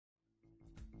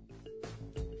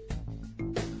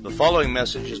The following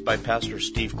message is by Pastor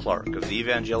Steve Clark of the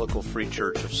Evangelical Free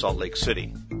Church of Salt Lake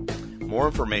City. More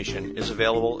information is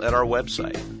available at our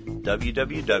website,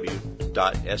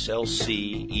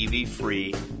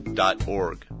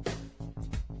 www.slcevfree.org.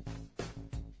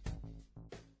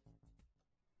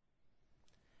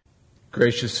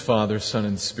 Gracious Father, Son,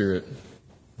 and Spirit,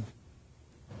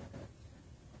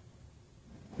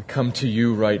 we come to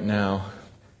you right now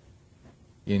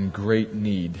in great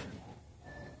need.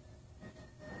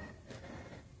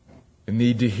 The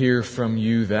need to hear from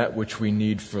you that which we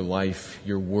need for life,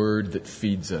 your word that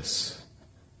feeds us.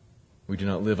 We do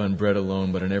not live on bread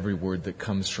alone, but on every word that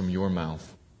comes from your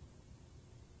mouth.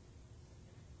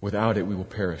 Without it, we will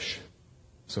perish.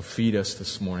 So feed us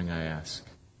this morning, I ask.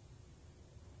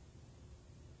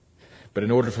 But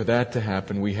in order for that to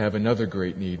happen, we have another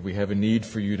great need. We have a need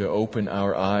for you to open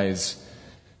our eyes,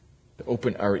 to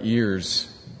open our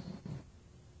ears,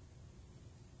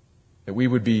 that we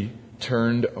would be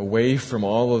turned away from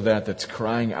all of that that's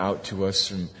crying out to us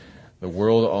from the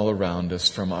world all around us,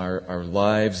 from our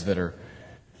lives that are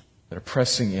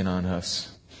pressing in on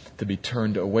us, to be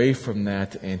turned away from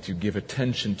that and to give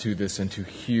attention to this and to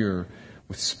hear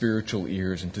with spiritual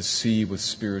ears and to see with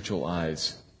spiritual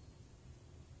eyes.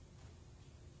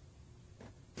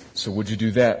 So would you do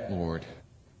that, Lord?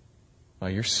 By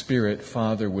your Spirit,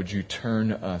 Father, would you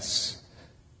tune us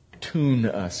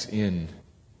in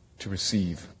to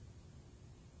receive?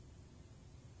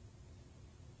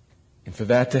 And for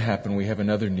that to happen, we have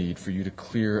another need, for you to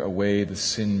clear away the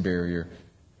sin barrier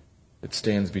that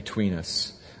stands between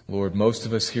us. Lord, most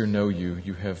of us here know you.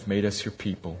 You have made us your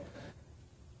people.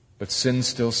 But sin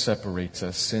still separates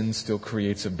us. Sin still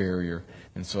creates a barrier.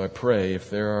 And so I pray, if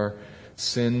there are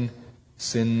sins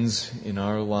in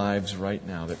our lives right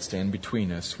now that stand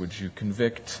between us, would you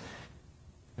convict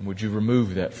and would you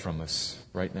remove that from us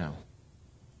right now?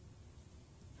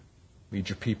 Lead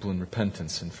your people in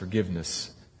repentance and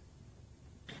forgiveness,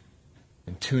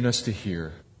 and tune us to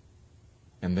hear,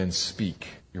 and then speak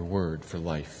your word for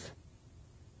life.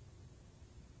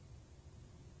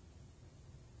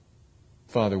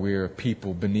 Father, we are a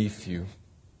people beneath you,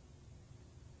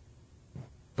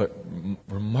 but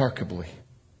remarkably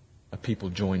a people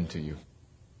joined to you.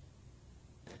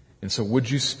 And so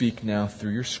would you speak now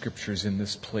through your scriptures in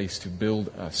this place to build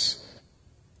us?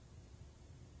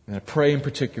 And I pray in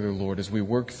particular, Lord, as we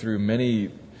work through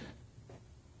many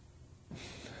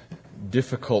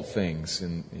difficult things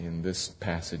in this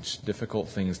passage, difficult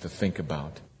things to think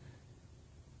about,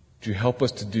 would you help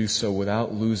us to do so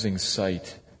without losing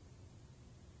sight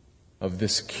of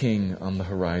this King on the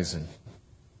horizon?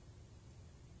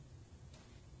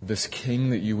 This King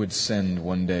that you would send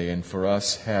one day and for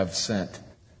us have sent.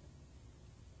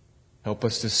 Help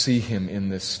us to see him in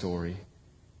this story,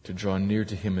 to draw near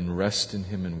to him and rest in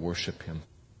him and worship him.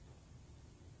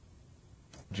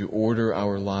 Would you order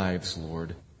our lives,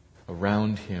 Lord,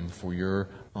 around him for your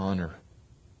honor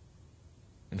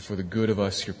and for the good of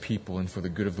us, your people, and for the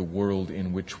good of the world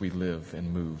in which we live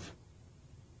and move.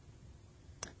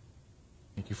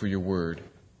 Thank you for your word.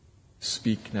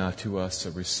 Speak now to us,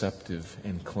 a receptive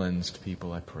and cleansed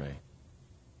people, I pray.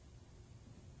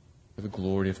 For the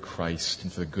glory of Christ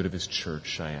and for the good of his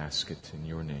church, I ask it in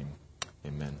your name.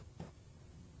 Amen.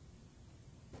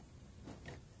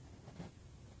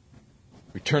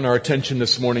 We turn our attention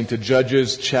this morning to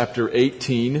Judges chapter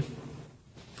 18.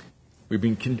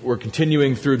 We're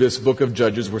continuing through this book of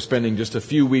Judges. We're spending just a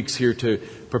few weeks here to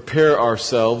prepare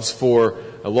ourselves for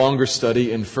a longer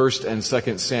study in 1st and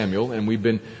 2nd Samuel. And we've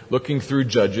been looking through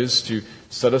Judges to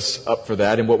set us up for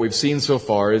that. And what we've seen so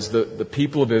far is the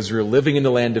people of Israel living in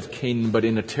the land of Canaan, but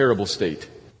in a terrible state.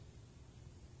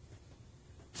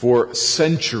 For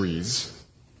centuries,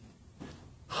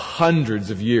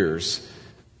 hundreds of years,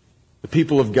 the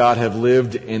people of God have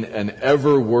lived in an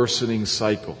ever-worsening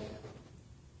cycle,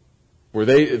 where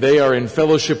they are in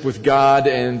fellowship with God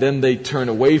and then they turn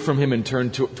away from him and turn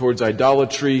towards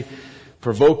idolatry,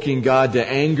 provoking God to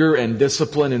anger and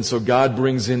discipline. And so God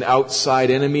brings in outside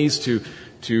enemies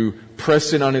to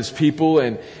press in on his people,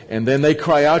 and then they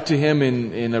cry out to him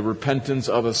in a repentance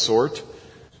of a sort.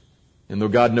 And though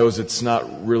God knows it's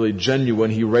not really genuine,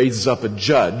 he raises up a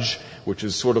judge, which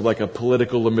is sort of like a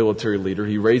political or military leader.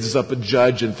 He raises up a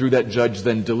judge, and through that judge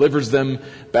then delivers them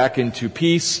back into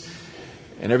peace.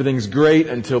 And everything's great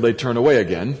until they turn away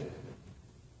again,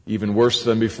 even worse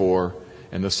than before.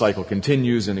 And the cycle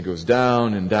continues, and it goes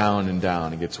down and down and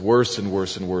down. It gets worse and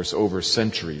worse and worse over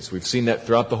centuries. We've seen that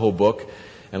throughout the whole book.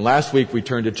 And last week we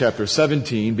turned to chapter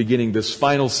 17, beginning this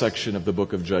final section of the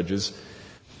book of Judges.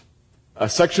 A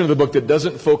section of the book that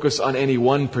doesn't focus on any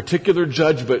one particular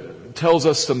judge, but tells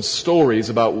us some stories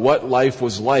about what life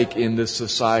was like in this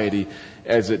society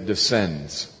as it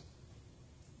descends.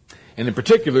 And in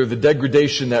particular, the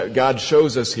degradation that God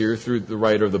shows us here through the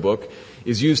writer of the book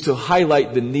is used to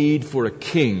highlight the need for a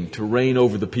king to reign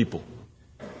over the people.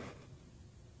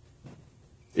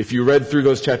 If you read through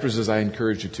those chapters, as I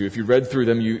encourage you to, if you read through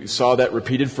them, you saw that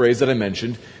repeated phrase that I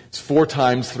mentioned. It's 4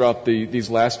 times throughout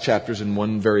these last chapters in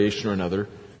one variation or another.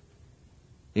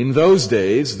 In those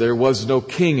days, there was no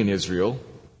king in Israel,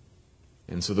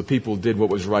 and so the people did what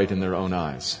was right in their own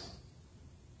eyes.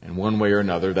 And one way or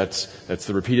another, that's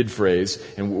the repeated phrase.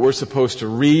 And we're supposed to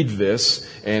read this,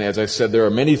 and as I said, there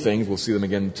are many things, we'll see them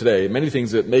again today, many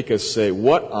things that make us say,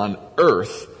 what on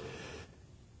earth?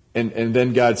 And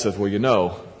then God says, well, you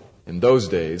know, in those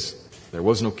days, there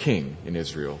was no king in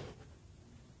Israel.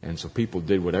 And so people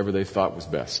did whatever they thought was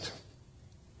best.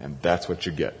 And that's what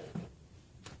you get.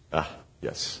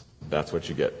 Yes, that's what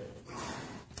you get.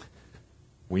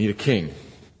 We need a king.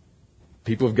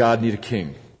 People of God need a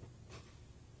king.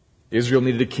 Israel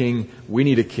needed a king. We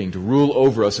need a king to rule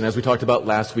over us. And as we talked about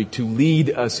last week, to lead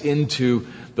us into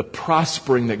the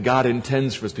prospering that God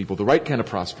intends for His people, the right kind of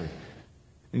prospering.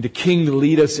 And a king to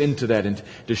lead us into that and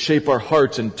to shape our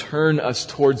hearts and turn us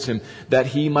towards Him, that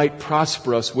He might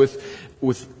prosper us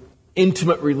with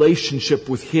intimate relationship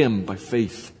with Him by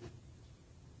faith.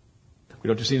 We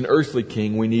don't just need an earthly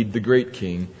king, we need the great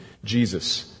king,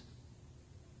 Jesus.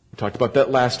 We talked about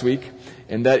that last week.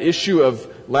 And that issue of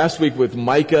last week with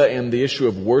Micah and the issue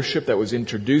of worship that was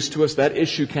introduced to us, that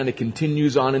issue kind of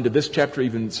continues on into this chapter.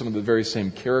 Even some of the very same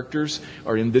characters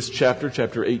are in this chapter,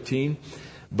 chapter 18.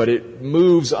 But it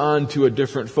moves on to a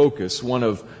different focus, one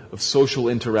of social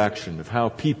interaction, of how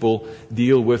people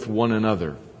deal with one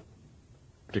another,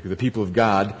 particularly the people of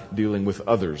God dealing with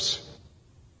others.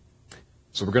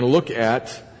 So we're going to look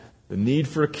at the need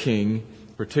for a king,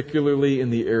 particularly in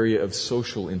the area of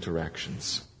social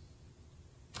interactions.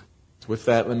 So with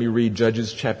that, let me read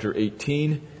Judges chapter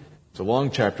 18. It's a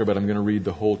long chapter, but I'm going to read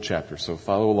the whole chapter. So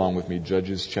follow along with me,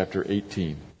 Judges chapter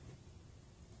 18.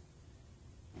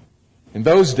 In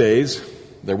those days,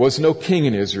 there was no king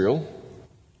in Israel.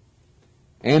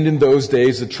 And in those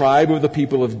days, the tribe of the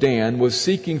people of Dan was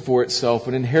seeking for itself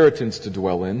an inheritance to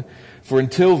dwell in, for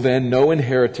until then no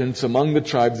inheritance among the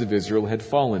tribes of Israel had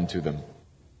fallen to them.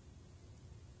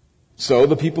 So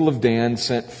the people of Dan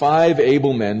sent 5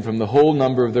 able men from the whole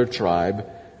number of their tribe,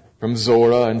 from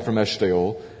Zorah and from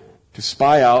Eshtaol, to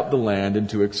spy out the land and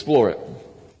to explore it.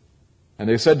 And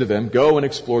they said to them, "Go and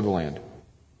explore the land."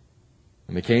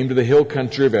 And they came to the hill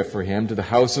country of Ephraim, to the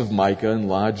house of Micah, and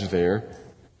lodged there.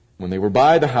 When they were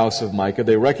by the house of Micah,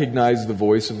 they recognized the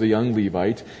voice of the young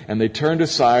Levite, and they turned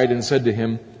aside and said to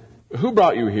him, "Who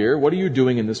brought you here? What are you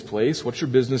doing in this place? What's your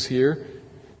business here?"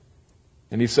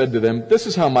 And he said to them, "This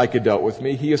is how Micah dealt with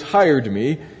me. He has hired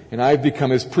me, and I have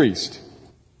become his priest."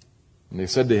 And they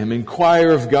said to him,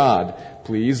 "Inquire of God,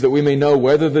 please, that we may know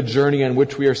whether the journey on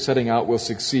which we are setting out will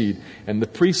succeed." And the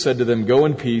priest said to them, "Go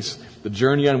in peace. The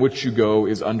journey on which you go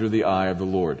is under the eye of the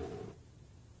Lord."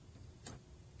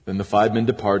 Then the 5 men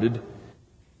departed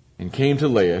and came to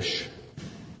Laish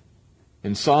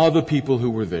and saw the people who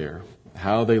were there,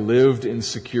 how they lived in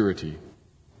security,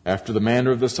 after the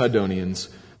manner of the Sidonians,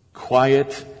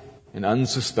 quiet and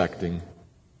unsuspecting,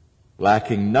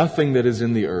 lacking nothing that is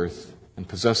in the earth, and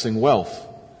possessing wealth,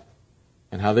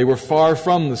 and how they were far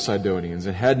from the Sidonians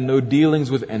and had no dealings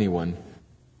with anyone.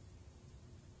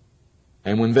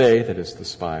 And when they, that is the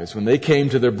spies, when they came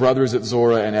to their brothers at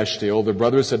Zorah and Eshtaol, their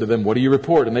brothers said to them, "What do you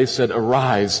report?" And they said,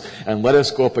 "Arise, and let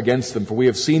us go up against them, for we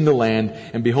have seen the land,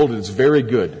 and behold, it is very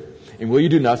good. And will you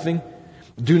do nothing?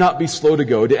 Do not be slow to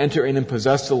go, to enter in and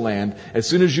possess the land. As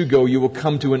soon as you go, you will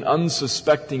come to an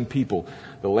unsuspecting people.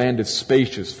 The land is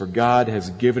spacious, for God has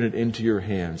given it into your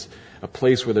hands, a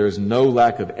place where there is no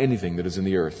lack of anything that is in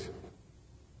the earth."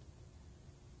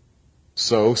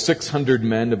 So 600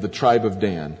 men of the tribe of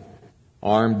Dan,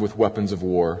 armed with weapons of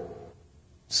war,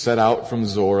 set out from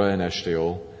Zorah and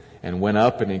Eshtaol, and went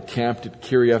up and encamped at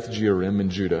Kiriath Jearim in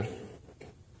Judah.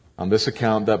 On this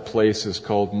account, that place is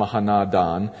called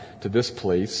Mahanadan to this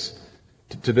place,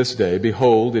 to this day.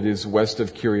 Behold, it is west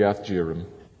of Kiriath Jearim.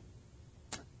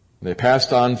 They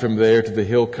passed on from there to the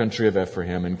hill country of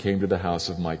Ephraim and came to the house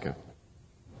of Micah.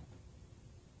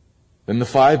 Then the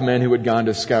 5 men who had gone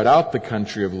to scout out the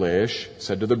country of Laish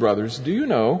said to the brothers, "Do you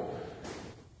know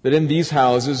that in these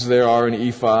houses there are an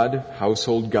ephod,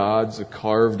 household gods, a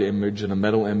carved image, and a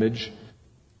metal image?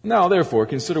 Now, therefore,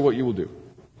 consider what you will do."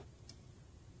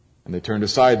 And they turned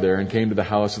aside there and came to the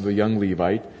house of the young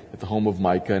Levite at the home of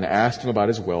Micah and asked him about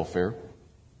his welfare.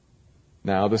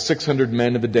 Now the 600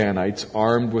 men of the Danites,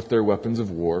 armed with their weapons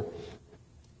of war,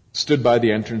 stood by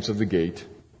the entrance of the gate.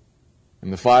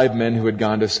 And the 5 men who had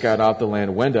gone to scout out the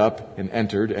land went up and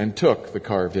entered and took the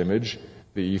carved image,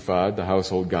 the ephod, the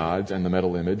household gods, and the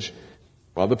metal image,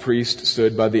 while the priest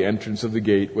stood by the entrance of the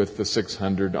gate with the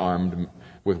 600 armed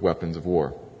with weapons of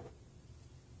war.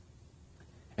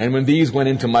 And when these went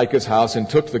into Micah's house and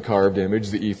took the carved image,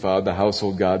 the ephod, the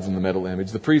household gods, and the metal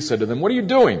image, the priest said to them, "What are you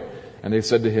doing?" And they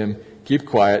said to him, "Keep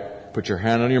quiet, put your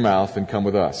hand on your mouth, and come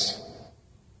with us,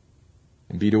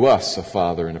 and be to us a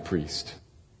father and a priest.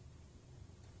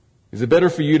 Is it better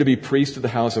for you to be priest to the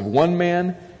house of one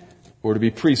man, or to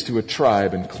be priest to a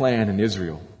tribe and clan in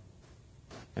Israel?"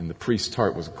 And the priest's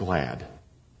heart was glad.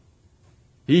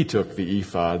 He took the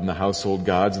ephod and the household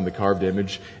gods and the carved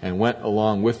image and went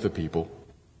along with the people.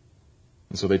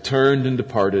 And so they turned and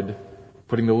departed,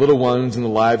 putting the little ones and the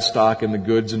livestock and the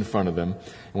goods in front of them.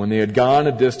 And when they had gone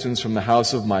a distance from the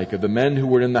house of Micah, the men who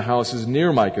were in the houses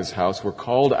near Micah's house were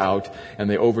called out, and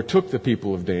they overtook the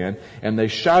people of Dan, and they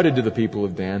shouted to the people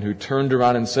of Dan, who turned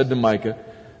around and said to Micah,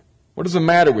 "What is the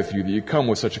matter with you that you come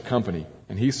with such a company?"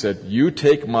 And he said, "You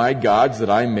take my gods that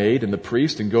I made and the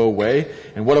priest and go away,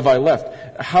 and what have I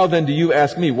left? How then do you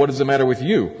ask me, what is the matter with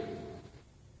you?"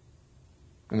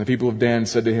 And the people of Dan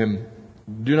said to him,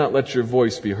 "Do not let your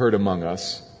voice be heard among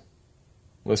us,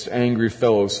 lest angry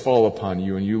fellows fall upon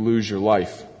you and you lose your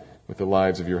life with the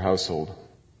lives of your household."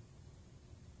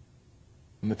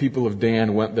 And the people of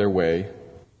Dan went their way,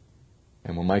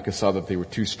 and when Micah saw that they were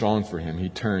too strong for him, he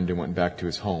turned and went back to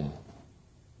his home.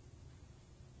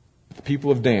 The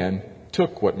people of Dan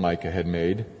took what Micah had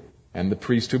made, and the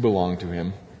priest who belonged to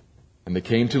him, and they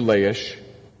came to Laish,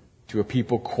 to a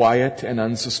people quiet and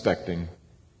unsuspecting,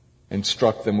 and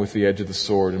struck them with the edge of the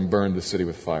sword and burned the city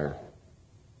with fire.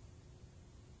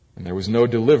 And there was no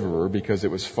deliverer, because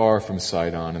it was far from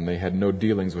Sidon, and they had no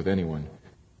dealings with anyone.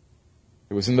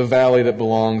 It was in the valley that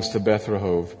belongs to Beth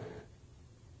Rehob.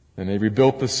 And they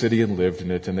rebuilt the city and lived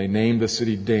in it, and they named the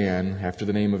city Dan, after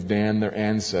the name of Dan, their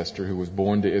ancestor, who was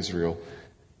born to Israel.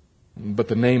 But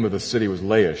the name of the city was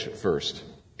Laish at first.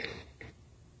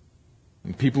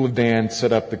 And the people of Dan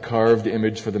set up the carved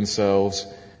image for themselves,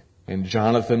 and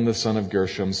Jonathan, the son of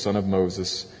Gershom, son of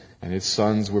Moses, and his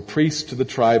sons were priests to the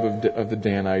tribe of the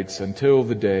Danites until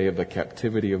the day of the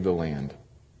captivity of the land.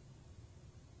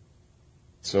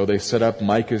 So they set up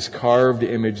Micah's carved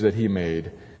image that he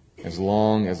made, as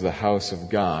long as the house of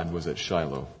God was at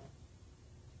Shiloh.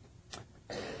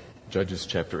 Judges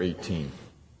chapter 18.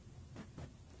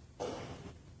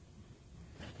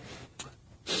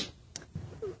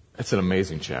 It's an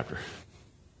amazing chapter.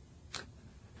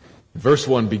 Verse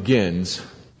 1 begins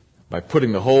by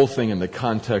putting the whole thing in the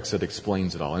context that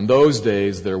explains it all. In those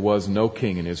days, there was no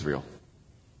king in Israel.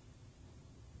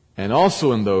 And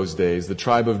also in those days, the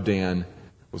tribe of Dan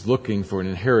was looking for an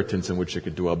inheritance in which it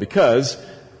could dwell, because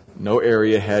no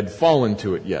area had fallen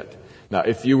to it yet. Now,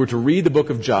 if you were to read the book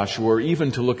of Joshua, or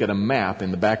even to look at a map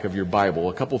in the back of your Bible,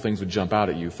 a couple things would jump out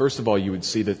at you. First of all, you would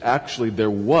see that actually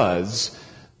there was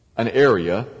an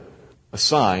area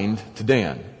assigned to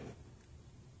Dan.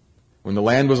 When the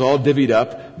land was all divvied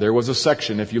up, there was a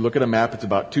section. If you look at a map, it's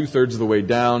about 2/3 of the way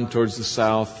down towards the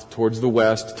south, towards the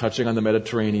west, touching on the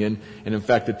Mediterranean. And in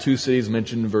fact, the 2 cities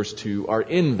mentioned in verse 2 are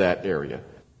in that area.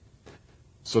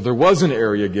 So there was an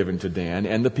area given to Dan,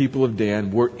 and the people of Dan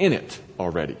were in it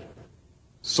already.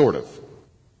 Sort of.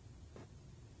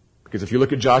 Because if you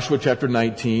look at Joshua chapter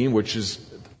 19, which is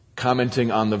commenting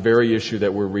on the very issue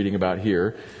that we're reading about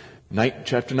here,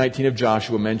 chapter 19 of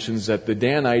Joshua mentions that the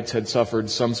Danites had suffered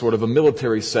some sort of a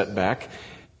military setback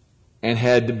and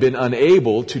had been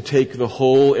unable to take the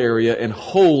whole area and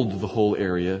hold the whole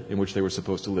area in which they were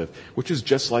supposed to live, which is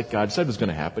just like God said was going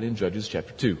to happen in Judges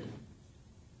chapter 2.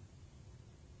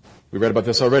 We read about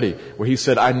this already, where he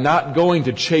said, "I'm not going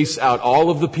to chase out all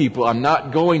of the people. I'm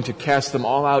not going to cast them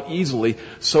all out easily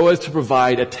so as to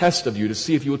provide a test of you to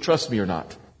see if you will trust me or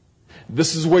not.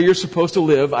 This is where you're supposed to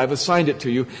live. I've assigned it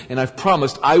to you, and I've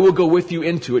promised I will go with you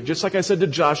into it. Just like I said to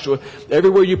Joshua,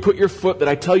 everywhere you put your foot that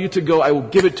I tell you to go, I will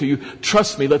give it to you.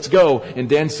 Trust me, let's go." And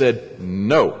Dan said,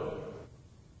 "No.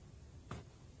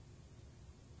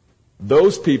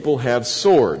 Those people have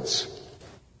swords,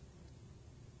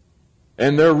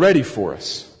 and they're ready for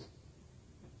us.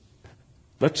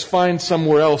 Let's find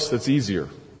somewhere else that's easier,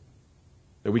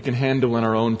 that we can handle in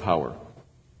our own power."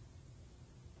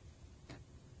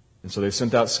 And so they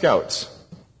sent out scouts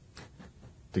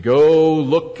to go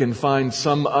look and find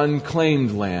some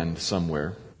unclaimed land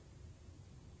somewhere.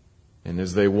 And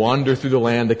as they wander through the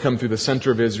land, they come through the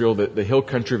center of Israel, the hill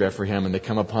country of Ephraim, and they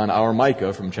come upon our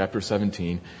Micah from chapter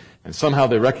 17, and somehow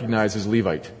they recognize his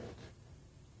Levite.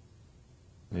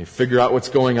 They figure out what's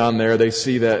going on there. They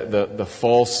see that the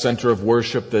false center of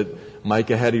worship that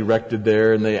Micah had erected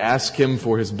there, and they ask him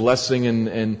for his blessing,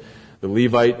 and the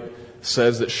Levite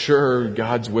says that, sure,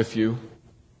 God's with you.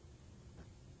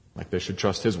 Like they should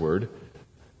trust his word.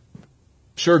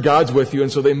 Sure, God's with you.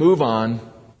 And so they move on,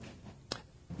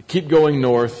 keep going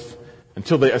north,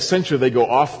 until they go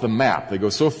off the map. They go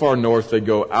so far north, they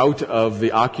go out of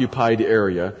the occupied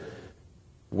area.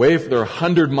 They're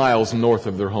 100 miles north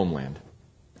of their homeland.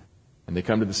 And they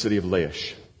come to the city of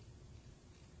Laish.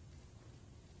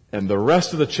 And the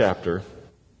rest of the chapter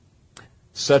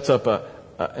sets up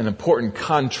an important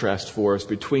contrast for us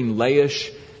between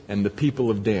Laish and the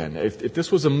people of Dan. If this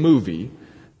was a movie,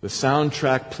 the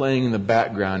soundtrack playing in the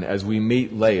background as we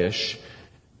meet Laish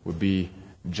would be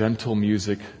gentle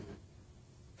music,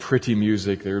 pretty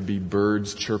music. There would be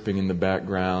birds chirping in the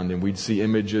background, and we'd see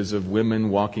images of women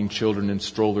walking children in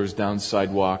strollers down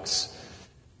sidewalks,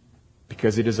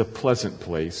 because it is a pleasant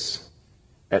place,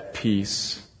 at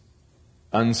peace,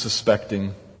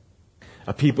 unsuspecting,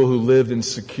 a people who lived in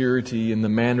security in the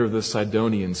manner of the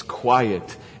Sidonians,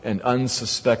 quiet and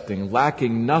unsuspecting,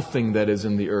 lacking nothing that is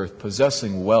in the earth,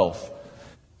 possessing wealth.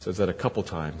 It says that a couple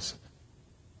times.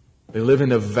 They live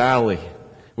in a valley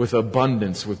with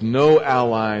abundance, with no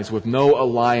allies, with no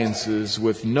alliances,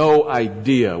 with no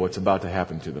idea what's about to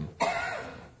happen to them.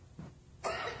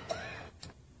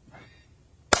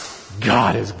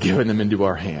 God has given them into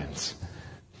our hands.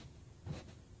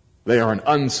 They are an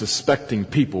unsuspecting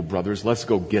people, brothers. Let's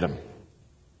go get them,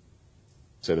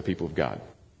 say the people of God.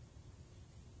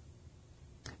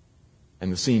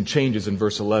 And the scene changes in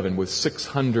verse 11 with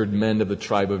 600 men of the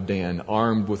tribe of Dan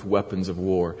armed with weapons of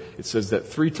war. It says that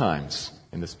 3 times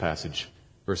in this passage,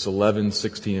 verse 11,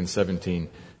 16, and 17.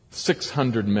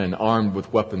 600 men armed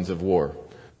with weapons of war.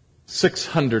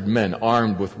 600 men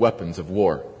armed with weapons of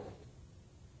war.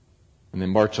 And they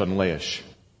march on Laish,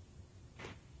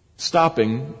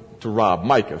 stopping to rob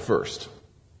Micah first.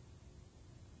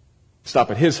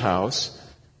 Stop at his house.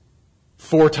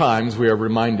 4 times we are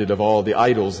reminded of all the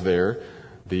idols there.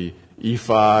 The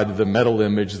ephod, the metal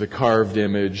image, the carved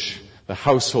image, the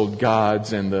household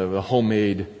gods, and the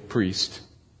homemade priest.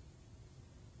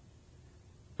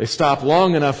 They stop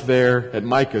long enough there at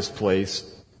Micah's place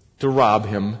to rob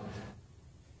him,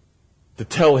 to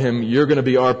tell him, you're going to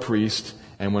be our priest.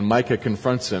 And when Micah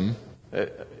confronts him,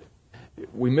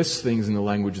 we miss things in the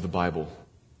language of the Bible.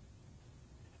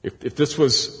 If this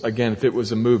was, again, if it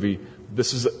was a movie,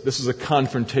 this is a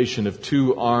confrontation of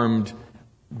 2 armed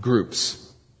groups.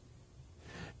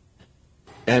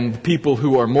 And the people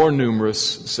who are more numerous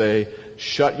say,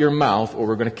 shut your mouth or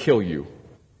we're going to kill you.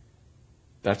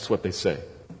 That's what they say.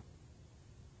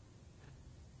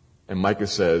 And Micah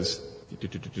says,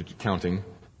 counting,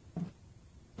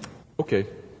 okay.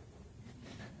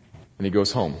 And he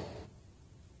goes home.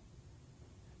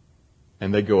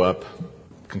 And they go up.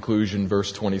 Conclusion,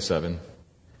 verse 27.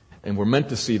 And we're meant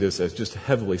to see this as just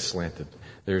heavily slanted.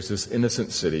 There's this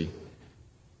innocent city,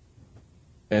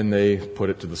 and they put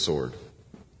it to the sword.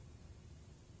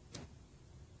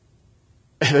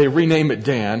 And they rename it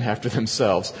Dan after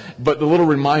themselves. But the little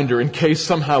reminder, in case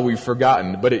somehow we've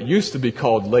forgotten, but it used to be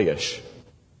called Laish.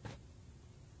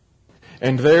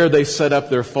 And there they set up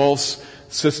their false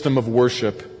system of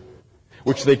worship,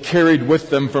 which they carried with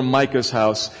them from Micah's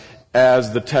house,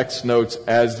 as the text notes,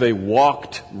 as they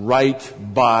walked right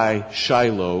by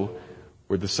Shiloh,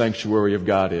 where the sanctuary of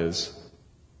God is,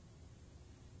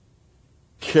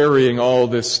 carrying all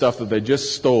this stuff that they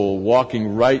just stole,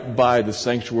 walking right by the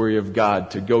sanctuary of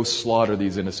God to go slaughter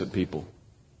these innocent people,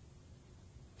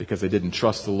 because they didn't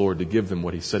trust the Lord to give them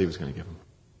what He said He was going to give them.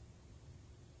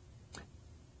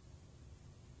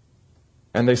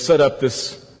 And they set up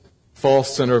this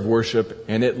false center of worship,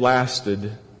 and it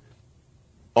lasted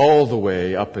all the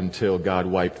way up until God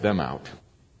wiped them out.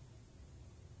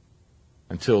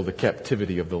 Until the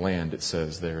captivity of the land, it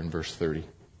says there in verse 30.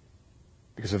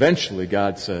 Because eventually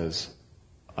God says,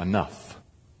 enough.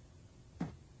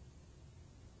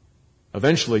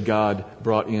 Eventually God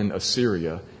brought in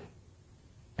Assyria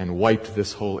and wiped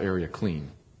this whole area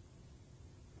clean.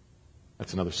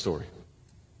 That's another story.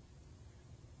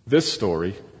 This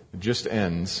story just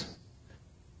ends,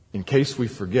 in case we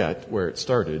forget where it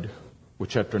started, with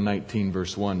chapter 19,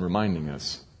 verse 1, reminding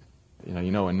us,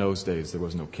 you know, in those days there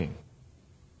was no king.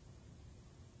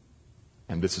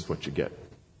 And this is what you get.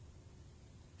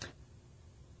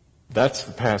 That's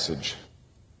the passage.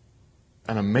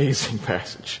 An amazing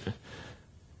passage.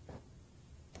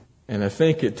 And I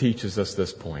think it teaches us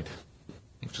this point,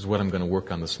 which is what I'm going to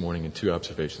work on this morning in 2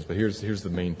 observations. But here's the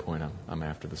main point I'm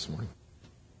after this morning.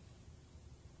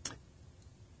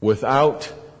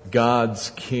 Without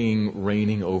God's King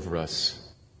reigning over us,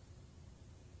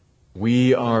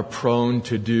 we are prone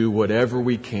to do whatever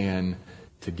we can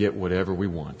to get whatever we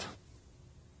want.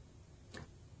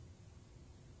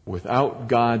 Without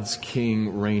God's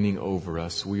King reigning over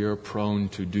us, we are prone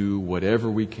to do whatever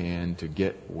we can to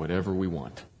get whatever we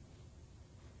want.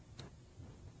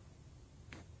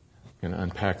 I'm going to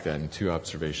unpack that in two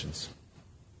observations.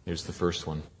 Here's the first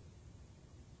one.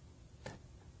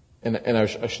 And I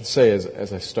should say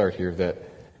as I start here that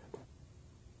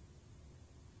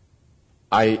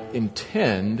I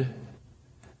intend,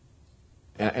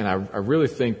 and I really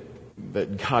think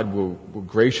that God will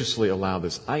graciously allow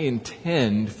this, I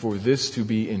intend for this to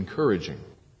be encouraging.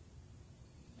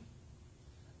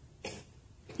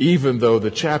 Even though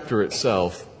the chapter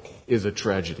itself is a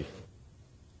tragedy.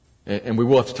 And we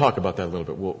will have to talk about that a little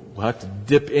bit. We'll have to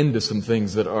dip into some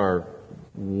things that are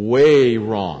way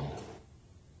wrong.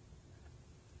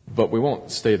 But we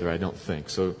won't stay there, I don't think.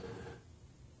 So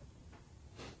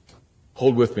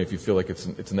hold with me if you feel like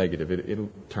it's negative. It'll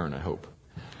turn, I hope.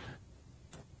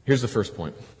 Here's the first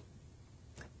point.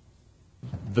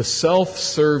 The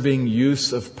self-serving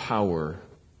use of power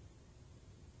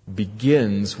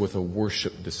begins with a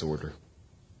worship disorder.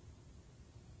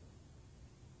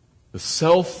 The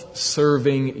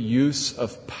self-serving use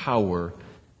of power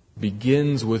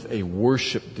begins with a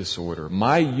worship disorder.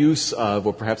 My use of,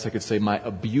 or perhaps I could say my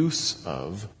abuse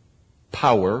of,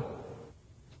 power,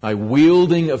 my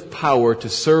wielding of power to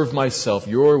serve myself,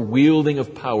 your wielding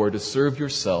of power to serve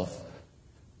yourself,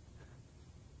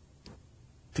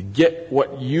 to get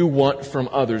what you want from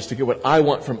others, to get what I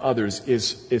want from others,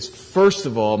 is first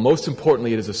of all, most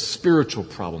importantly, it is a spiritual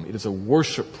problem. It is a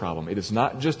worship problem. It is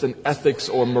not just an ethics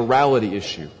or morality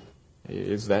issue. It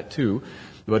is that too.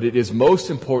 But it is most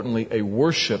importantly a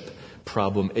worship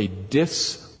problem, a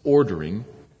disordering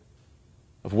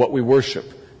of what we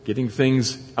worship, getting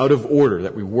things out of order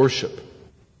that we worship.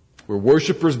 We're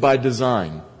worshipers by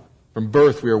design. From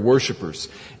birth we are worshipers.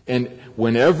 And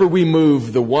whenever we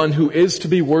move the one who is to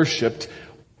be worshipped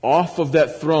off of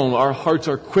that throne, our hearts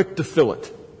are quick to fill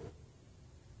it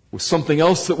with something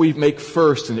else that we make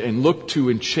first and look to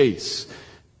and chase.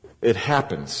 It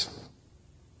happens.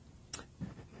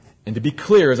 And to be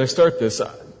clear, as I start this,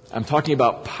 I'm talking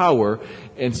about power,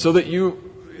 and so that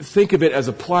you think of it as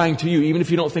applying to you, even if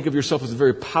you don't think of yourself as a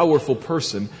very powerful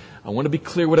person, I want to be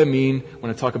clear what I mean when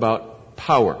I talk about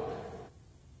power.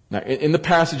 Now, in the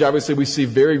passage, obviously, we see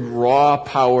very raw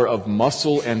power of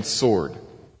muscle and sword,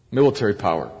 military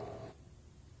power.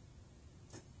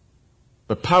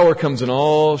 But power comes in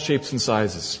all shapes and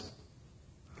sizes.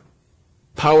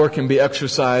 Power can be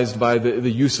exercised by the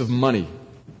use of money.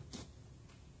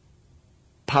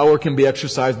 Power can be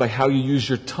exercised by how you use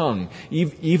your tongue.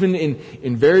 Even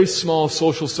in very small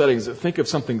social settings, think of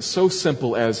something so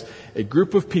simple as a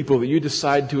group of people that you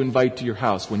decide to invite to your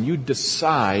house. When you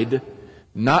decide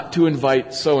not to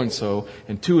invite so-and-so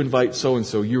and to invite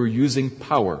so-and-so, you are using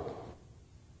power.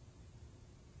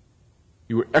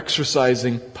 You are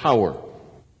exercising power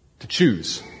to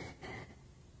choose.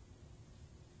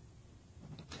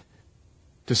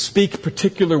 To speak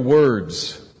particular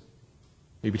words,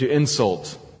 maybe to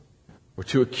insult, or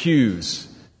to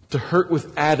accuse, to hurt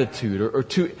with attitude, or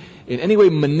to in any way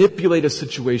manipulate a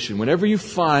situation. Whenever you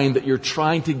find that you're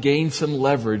trying to gain some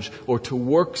leverage or to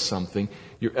work something,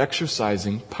 you're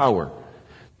exercising power.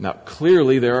 Now,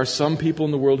 clearly, there are some people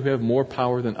in the world who have more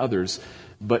power than others,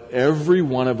 but every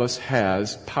one of us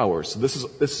has power. So this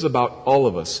is about all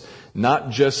of us, not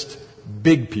just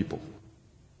big people.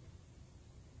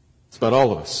 It's about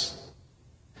all of us.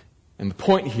 And the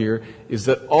point here is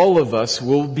that all of us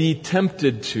will be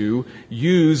tempted to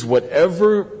use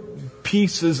whatever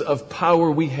pieces of power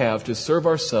we have to serve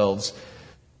ourselves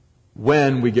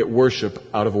when we get worship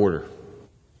out of order.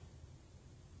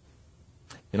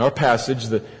 In our passage,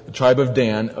 the tribe of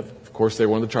Dan, of course, they're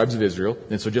one of the tribes of Israel.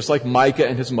 And so just like Micah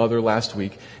and his mother last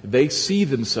week, they see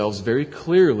themselves very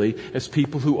clearly as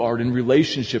people who are in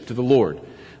relationship to the Lord.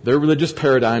 Their religious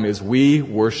paradigm is we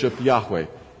worship Yahweh. Of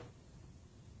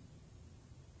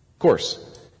course.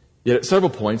 Yet at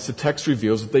several points, the text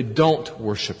reveals that they don't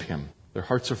worship Him. Their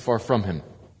hearts are far from Him.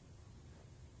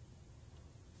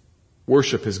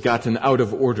 Worship has gotten out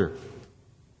of order.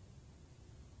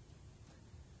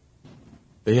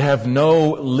 They have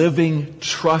no living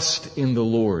trust in the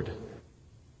Lord.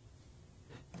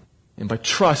 And by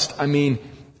trust, I mean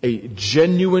a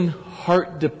genuine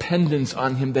heart dependence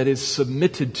on Him that is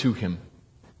submitted to Him,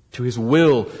 to His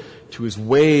will, to His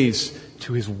ways,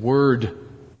 to His word.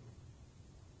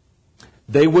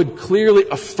 They would clearly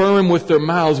affirm with their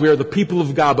mouths, we are the people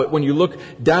of God. But when you look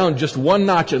down just one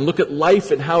notch and look at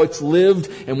life and how it's lived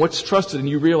and what's trusted, and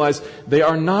you realize they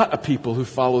are not a people who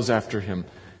follows after Him.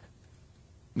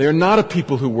 They are not a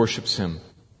people who worships Him.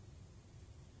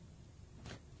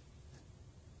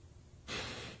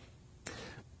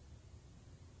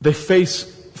 They face,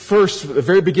 first, at the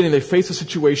very beginning, they face a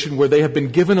situation where they have been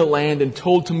given a land and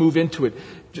told to move into it,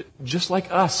 just like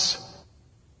us.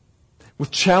 With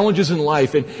challenges in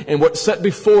life. And what's set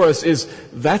before us is,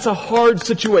 that's a hard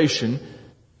situation.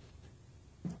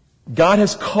 God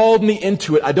has called me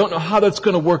into it. I don't know how that's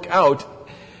going to work out.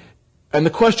 And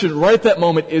the question right at that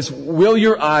moment is, will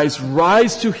your eyes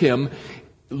rise to Him,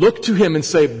 look to Him and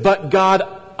say, but God,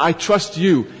 I trust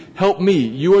You. Help me.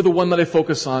 You are the one that I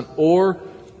focus on. Or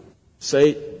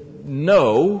say,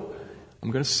 no, I'm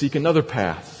going to seek another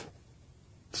path.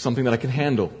 Something that I can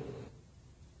handle.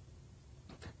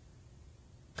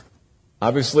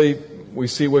 Obviously, we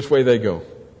see which way they go.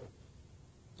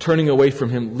 Turning away from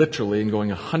Him literally and going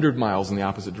 100 miles in the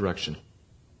opposite direction.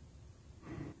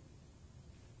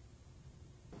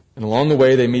 And along the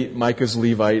way, they meet Micah's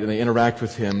Levite and they interact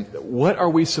with him. What are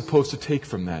we supposed to take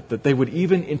from that? That they would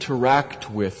even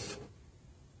interact with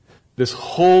this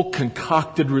whole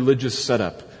concocted religious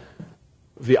setup.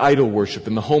 The idol worship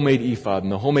and the homemade ephod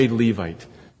and the homemade Levite.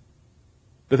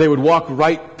 That they would walk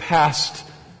right past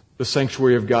the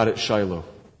sanctuary of God at Shiloh.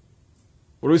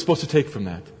 What are we supposed to take from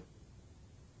that?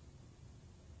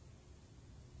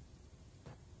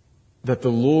 That the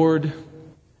Lord,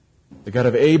 the God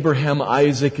of Abraham,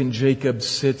 Isaac, and Jacob,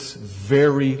 sits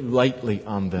very lightly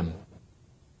on them.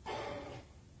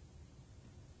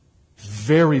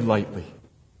 Very lightly.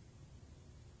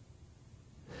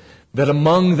 That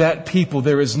among that people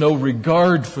there is no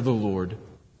regard for the Lord.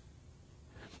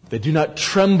 They do not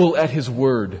tremble at His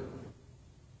word.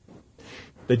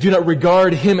 They do not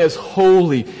regard Him as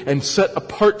holy and set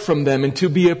apart from them and to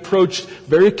be approached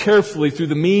very carefully through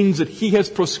the means that He has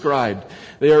prescribed.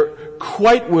 They are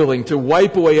quite willing to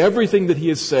wipe away everything that He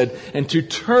has said and to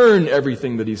turn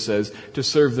everything that He says to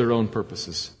serve their own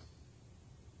purposes.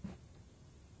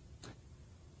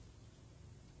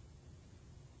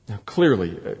 Now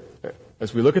clearly,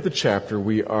 as we look at the chapter,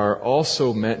 we are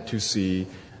also meant to see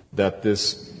that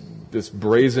this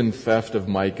brazen theft of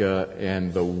Micah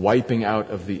and the wiping out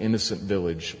of the innocent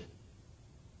village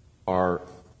are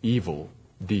evil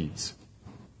deeds.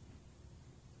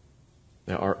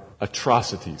 They are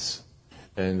atrocities.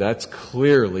 And that's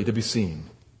clearly to be seen.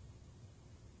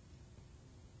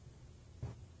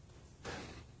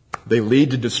 They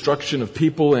lead to destruction of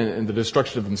people and the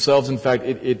destruction of themselves. In fact,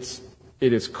 it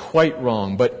is quite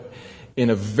wrong. But in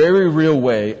a very real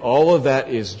way, all of that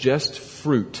is just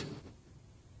fruit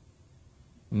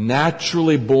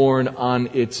naturally born on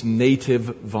its native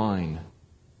vine.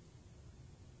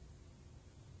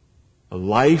 A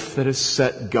life that has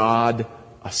set God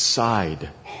aside.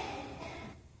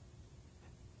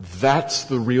 That's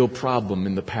the real problem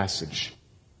in the passage.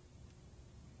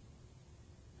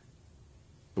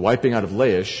 The wiping out of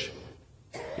Laish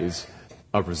is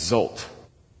a result.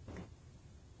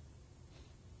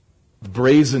 The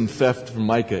brazen theft from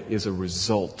Micah is a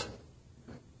result.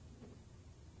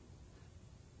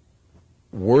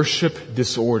 Worship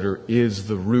disorder is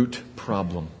the root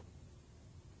problem.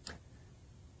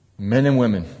 Men and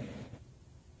women,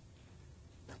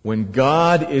 when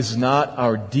God is not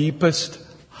our deepest,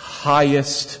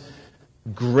 highest,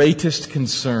 greatest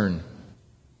concern,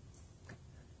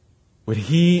 when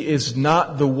He is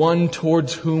not the one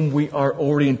towards whom we are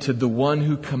oriented, the one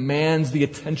who commands the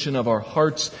attention of our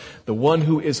hearts, the one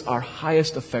who is our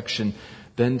highest affection,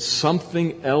 then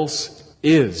something else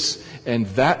is. And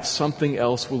that something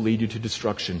else will lead you to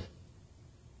destruction.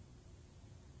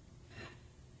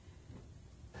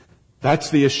 That's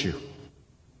the issue.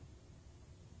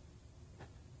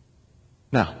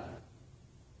 Now,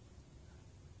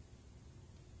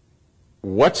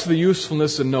 what's the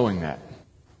usefulness in knowing that?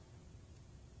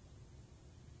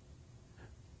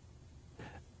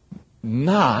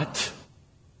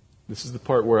 This is the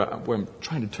part where I'm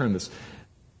trying to turn this.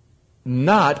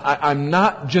 I'm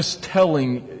not just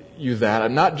telling you that.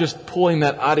 I'm not just pulling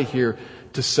that out of here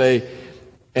to say,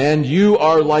 and you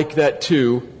are like that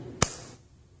too,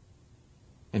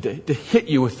 and to hit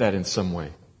you with that in some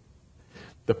way.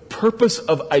 The purpose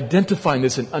of identifying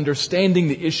this and understanding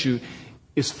the issue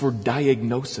is for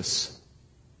diagnosis.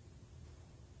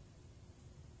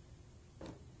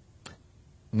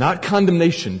 Not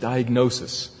condemnation,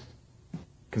 diagnosis.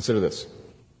 Consider this.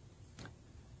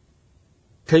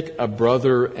 Take a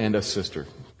brother and a sister,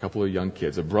 a couple of young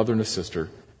kids, a brother and a sister,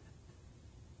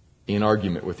 in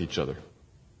argument with each other.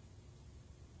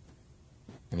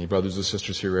 Any brothers or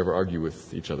sisters here who ever argue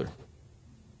with each other?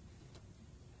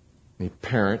 Any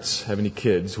parents have any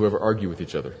kids who ever argue with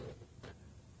each other?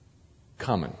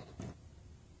 Common.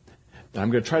 Now,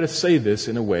 I'm going to try to say this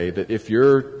in a way that if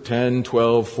you're 10,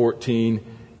 12,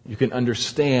 14, you can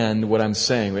understand what I'm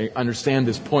saying. Understand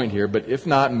this point here. But if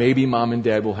not, maybe mom and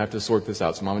dad will have to sort this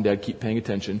out. So mom and dad, keep paying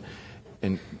attention.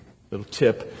 And little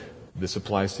tip, this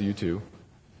applies to you too.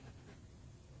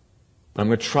 I'm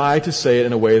going to try to say it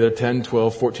in a way that a 10,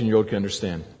 12, 14-year-old can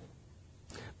understand.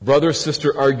 Brother or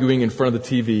sister arguing in front of the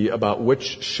TV about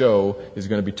which show is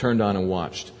going to be turned on and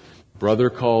watched. Brother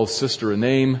calls sister a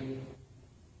name.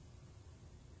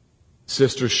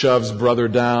 Sister shoves brother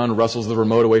down, wrestles the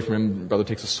remote away from him. Brother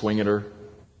takes a swing at her.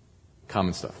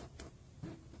 Common stuff.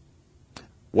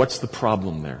 What's the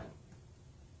problem there?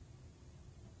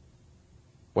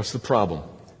 What's the problem?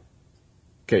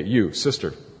 Okay, you,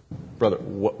 sister, brother,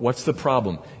 what's the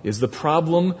problem? Is the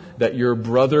problem that your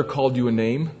brother called you a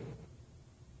name?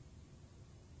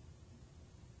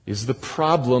 Is the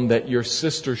problem that your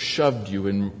sister shoved you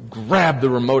and grabbed the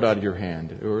remote out of your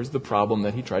hand? Or is the problem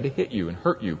that he tried to hit you and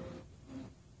hurt you?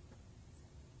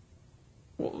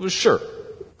 Well, sure.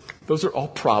 Those are all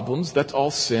problems. That's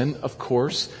all sin, of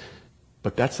course.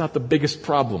 But that's not the biggest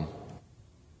problem.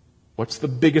 What's the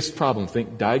biggest problem?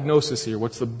 Think diagnosis here.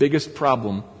 What's the biggest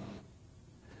problem?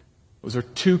 Those are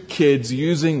two kids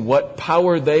using what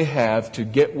power they have to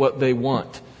get what they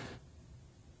want.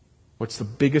 What's the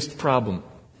biggest problem?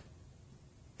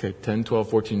 Okay, 10,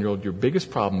 12, 14-year-old, your biggest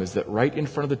problem is that right in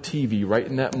front of the TV, right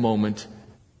in that moment,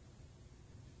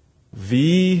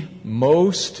 the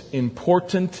most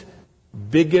important,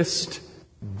 biggest,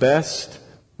 best,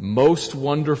 most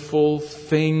wonderful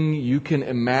thing you can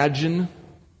imagine,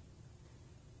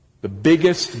 the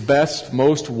biggest, best,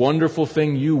 most wonderful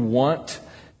thing you want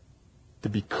to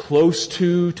be close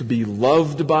to be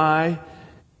loved by,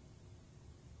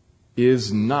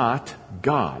 is not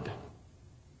God.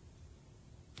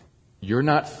 You're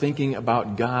not thinking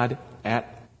about God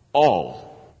at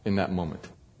all in that moment.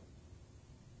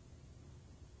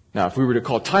 Now, if we were to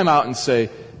call time out and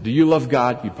say, do you love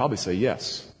God? You'd probably say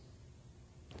yes.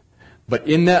 But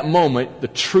in that moment, the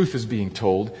truth is being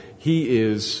told. He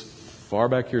is far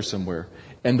back here somewhere.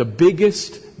 And the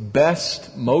biggest,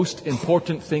 best, most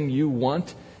important thing you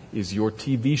want is your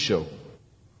TV show.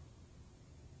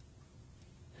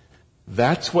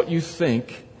 That's what you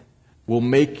think will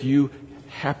make you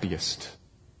happiest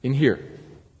in here.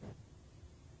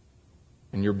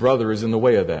 And your brother is in the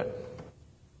way of that.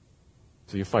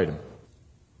 So you fight him.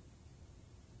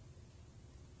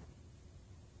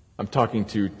 I'm talking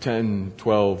to 10,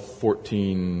 12,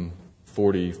 14,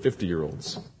 40,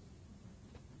 50-year-olds.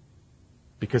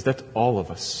 Because that's all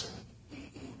of us.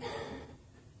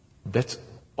 That's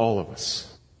all of us.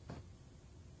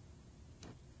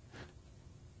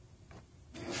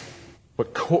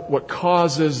 What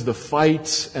causes the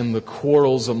fights and the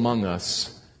quarrels among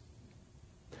us,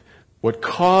 what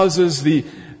causes the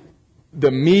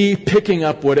me picking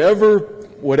up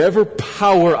whatever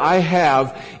power I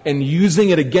have and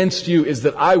using it against you is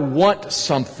that I want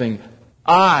something.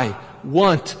 I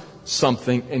want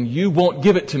something, and you won't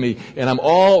give it to me. And I'm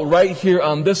all right here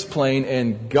on this plane,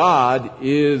 and God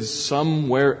is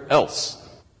somewhere else.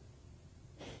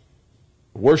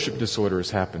 Worship disorder has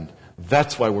happened.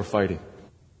 That's why we're fighting.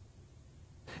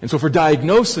 And so for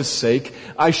diagnosis' sake,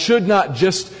 I should not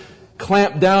just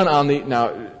clamp down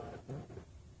on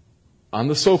on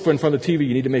the sofa in front of the TV,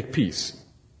 you need to make peace,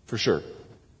 for sure.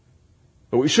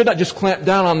 But we should not just clamp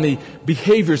down on the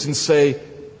behaviors and say,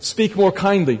 speak more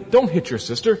kindly. Don't hit your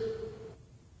sister.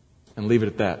 And leave it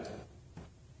at that.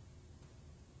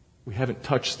 We haven't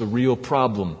touched the real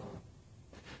problem.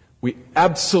 We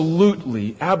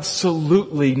absolutely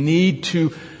need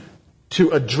to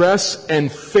address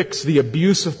and fix the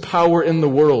abuse of power in the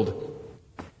world.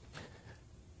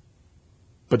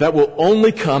 But that will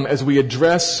only come as we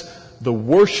address the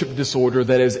worship disorder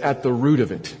that is at the root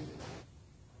of it.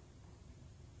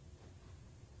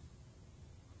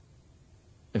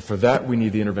 And for that, we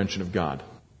need the intervention of God.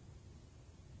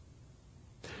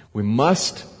 We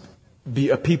must be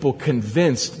a people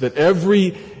convinced that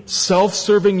every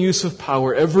self-serving use of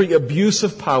power, every abuse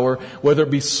of power, whether it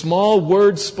be small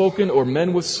words spoken or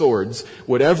men with swords,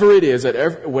 whatever it is,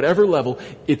 at whatever level,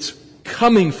 it's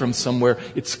coming from somewhere.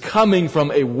 It's coming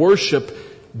from a worship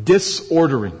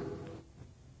disordering.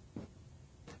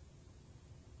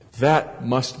 That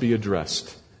must be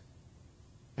addressed.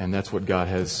 And that's what God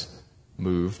has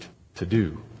moved to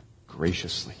do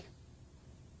graciously.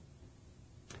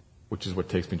 Which is what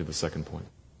takes me to the second point.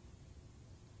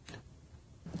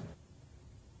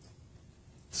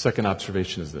 Second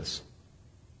observation is this.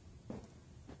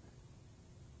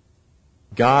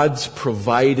 God's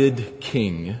provided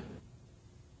king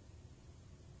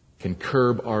can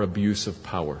curb our abuse of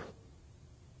power.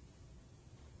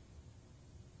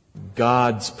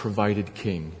 God's provided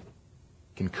king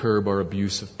can curb our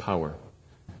abuse of power.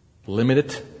 Limit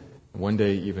it, one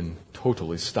day even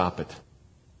totally stop it.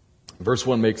 Verse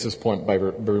 1 makes this point by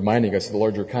reminding us of the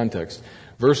larger context.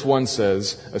 Verse 1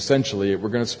 says, essentially, we're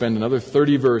going to spend another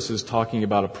 30 verses talking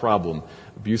about a problem,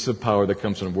 abuse of power that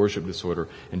comes from worship disorder.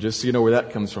 And just so you know where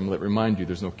that comes from, let me remind you,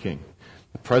 there's no king.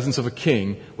 The presence of a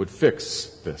king would fix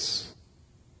this.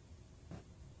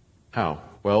 How?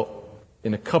 Well,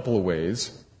 in a couple of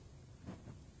ways.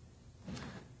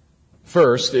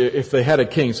 First, if they had a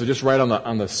king, so just right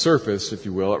on the surface, if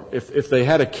you will, if they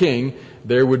had a king,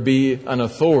 there would be an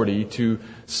authority to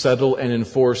settle and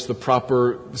enforce the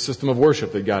proper system of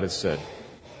worship that God has said.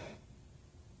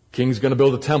 King's going to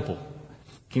build a temple.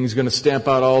 King's going to stamp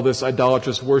out all this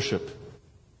idolatrous worship.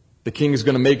 The king is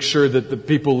going to make sure that the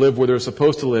people live where they're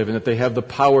supposed to live and that they have the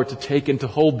power to take and to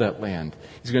hold that land.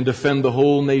 He's going to defend the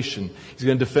whole nation. He's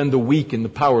going to defend the weak and the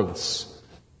powerless.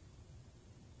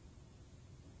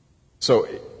 So,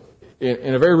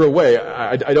 in a very real way,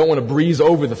 I don't want to breeze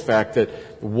over the fact that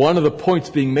one of the points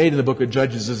being made in the book of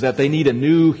Judges is that they need a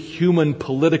new human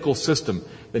political system.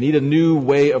 They need a new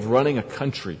way of running a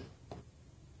country.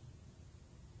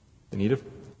 They need a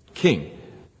king.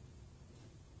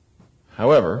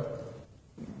 However,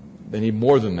 they need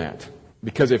more than that.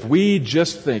 Because if we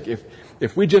just think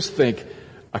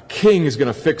a king is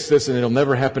going to fix this and it'll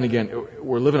never happen again,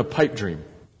 we're living a pipe dream.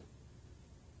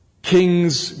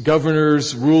 Kings,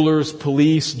 governors, rulers,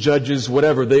 police, judges,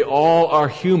 whatever, they all are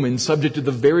human, subject to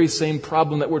the very same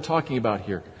problem that we're talking about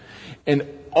here. And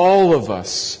all of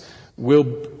us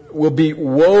will be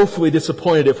woefully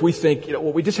disappointed if we think,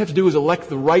 what we just have to do is elect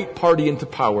the right party into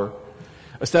power,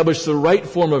 establish the right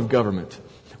form of government.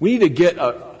 We need to get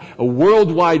a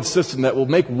worldwide system that will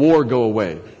make war go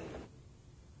away.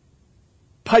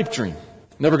 Pipe dream.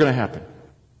 Never going to happen.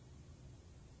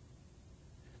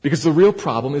 Because the real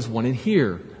problem is one in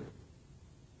here.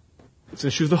 It's an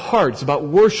issue of the heart. It's about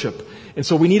worship. And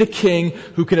so we need a king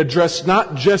who can address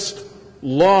not just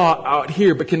law out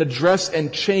here, but can address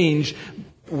and change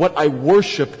what I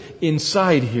worship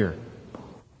inside here.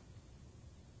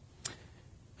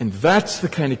 And that's the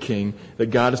kind of king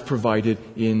that God has provided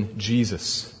in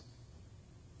Jesus.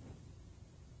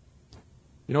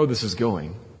 You know where this is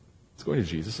going? It's going to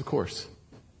Jesus, of course.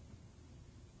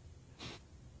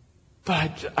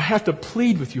 But I have to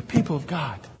plead with you, people of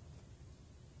God.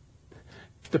 I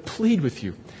have to plead with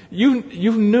you. You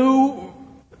knew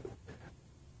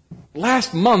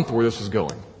last month where this was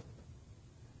going.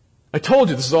 I told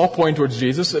you this is all pointing towards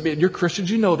Jesus. I mean, you're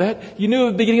Christians, you know that. You knew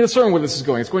at the beginning of the sermon where this is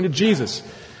going. It's going to Jesus.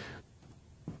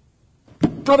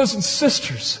 Brothers and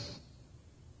sisters,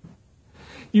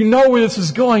 you know where this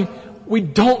is going. We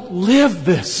don't live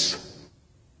this.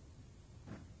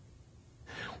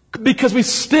 Because we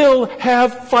still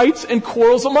have fights and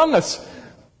quarrels among us.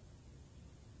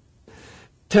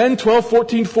 10, 12,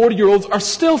 14, 40-year-olds are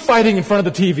still fighting in front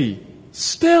of the TV.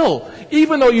 Still.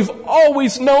 Even though you've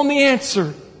always known the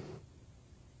answer.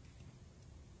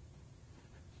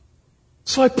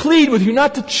 So I plead with you,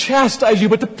 not to chastise you,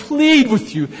 but to plead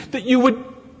with you that you would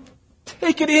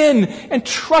take it in and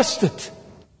trust it.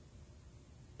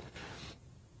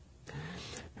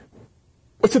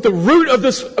 What's at the root of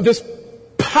this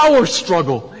power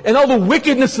struggle and all the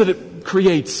wickedness that it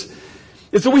creates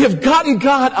is that we have gotten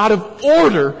God out of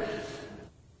order,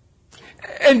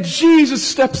 and Jesus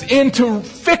steps in to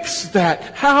fix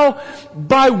that. How?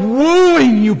 By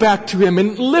wooing you back to Him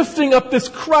and lifting up this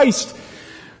Christ.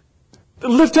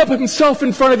 Lift up Himself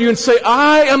in front of you and say,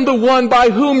 I am the one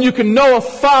by whom you can know a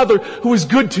Father who is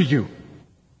good to you.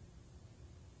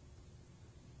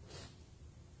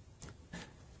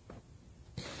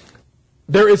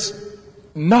 There is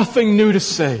nothing new to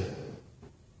say.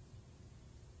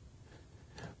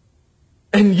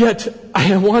 And yet,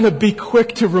 I want to be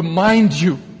quick to remind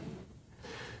you,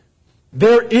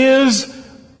 there is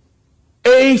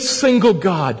a single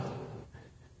God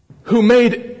who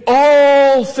made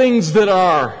all things that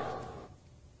are.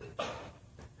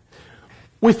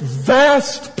 With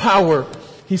vast power,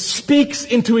 He speaks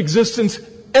into existence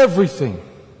everything.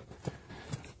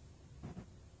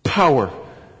 Power.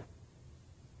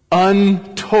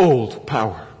 Untold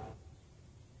power.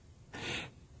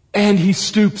 And He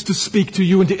stoops to speak to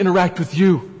you and to interact with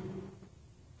you.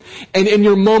 And in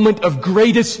your moment of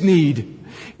greatest need,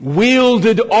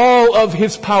 wielded all of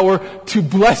His power to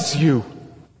bless you.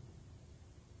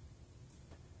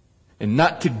 And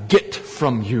not to get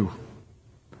from you.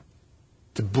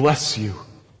 To bless you.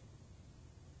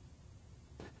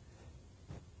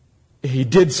 He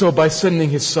did so by sending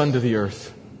His Son to the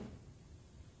earth.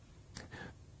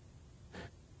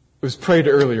 It was prayed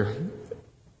earlier.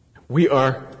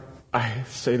 I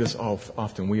say this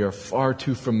often, we are far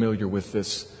too familiar with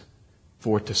this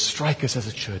for it to strike us as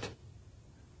it should.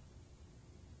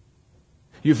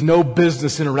 You have no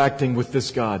business interacting with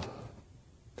this God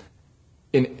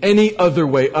in any other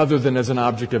way other than as an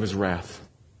object of His wrath.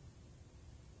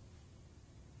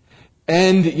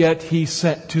 And yet He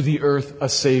sent to the earth a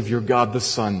Savior, God the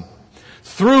Son,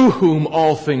 through whom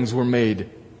all things were made.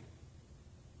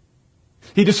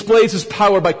 He displays His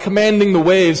power by commanding the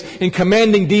waves and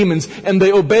commanding demons, and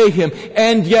they obey Him.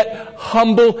 And yet,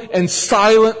 humble and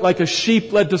silent like a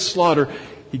sheep led to slaughter,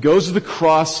 He goes to the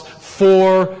cross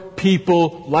for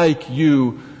people like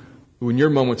you, who in your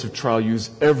moments of trial use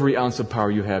every ounce of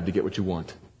power you have to get what you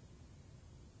want.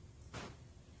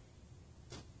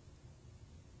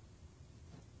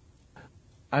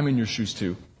 I'm in your shoes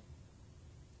too.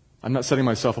 I'm not setting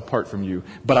myself apart from you,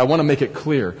 but I want to make it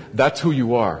clear, that's who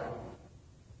you are.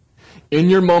 In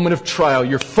your moment of trial,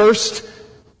 your first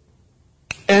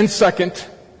and second,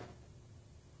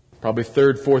 probably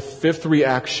third, fourth, fifth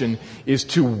reaction is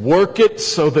to work it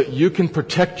so that you can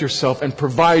protect yourself and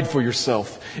provide for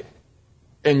yourself.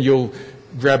 And you'll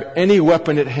grab any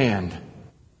weapon at hand.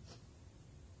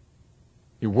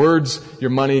 Your words, your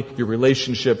money, your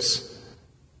relationships.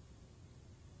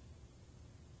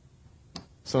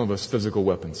 Some of us, physical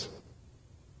weapons.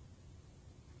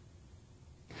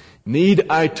 Need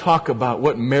I talk about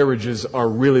what marriages are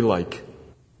really like?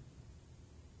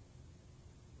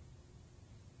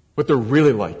 What they're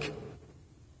really like?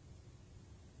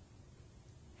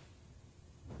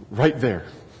 Right there.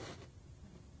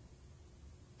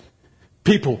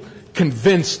 People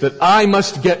convinced that I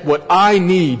must get what I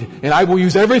need, and I will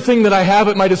use everything that I have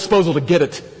at my disposal to get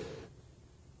it.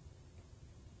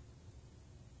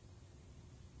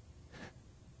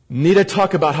 Need I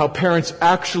talk about how parents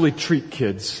actually treat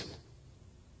kids?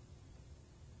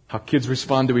 How kids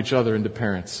respond to each other and to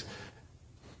parents?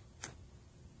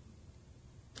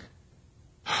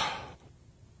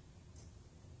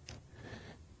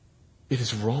 It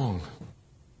is wrong.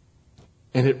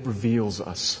 And it reveals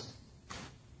us.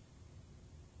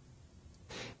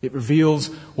 It reveals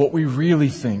what we really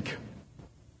think.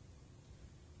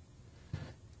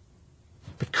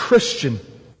 But Christian,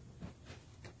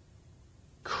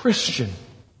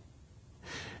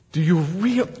 do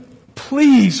you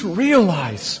please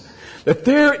realize that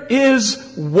there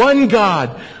is one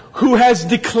God who has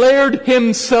declared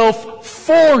Himself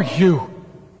for you.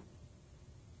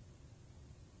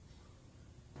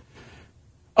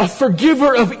 A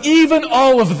forgiver of even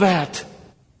all of that.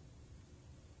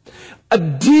 A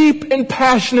deep and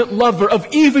passionate lover of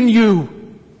even you.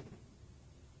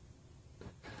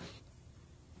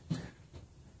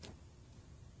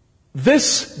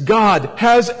 This God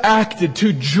has acted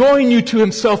to join you to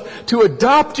Himself, to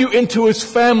adopt you into His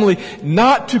family,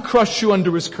 not to crush you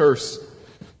under His curse.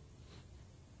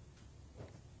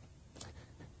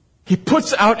 He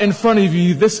puts out in front of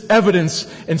you this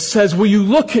evidence and says, will you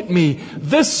look at me?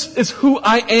 This is who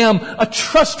I am, a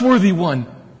trustworthy one.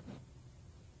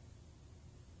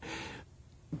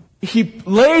 He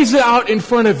lays it out in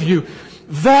front of you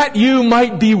that you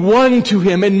might be won to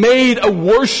Him and made a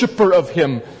worshiper of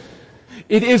Him.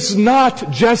 It is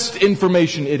not just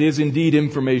information. It is indeed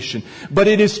information. But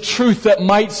it is truth that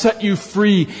might set you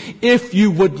free if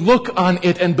you would look on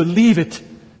it and believe it.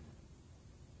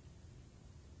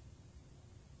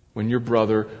 When your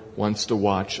brother wants to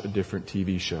watch a different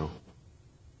TV show,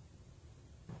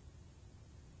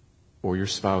 or your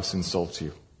spouse insults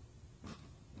you,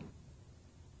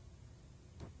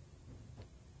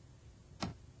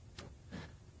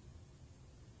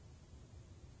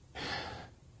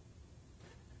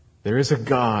 there is a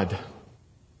God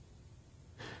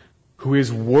who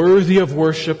is worthy of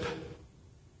worship,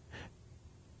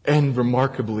 and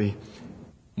remarkably,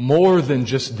 more than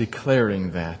just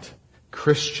declaring that,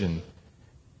 Christian,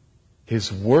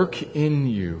 His work in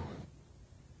you,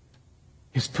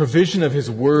 His provision of His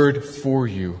word for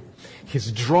you,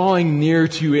 His drawing near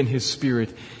to you in His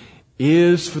Spirit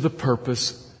is for the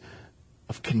purpose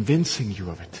of convincing you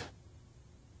of it.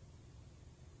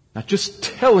 Not just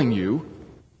telling you.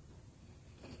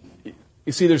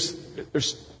 You see,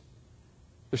 there's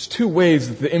two ways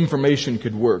that the information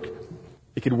could work.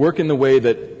 It could work in the way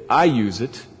that I use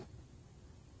it,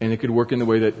 and it could work in the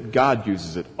way that God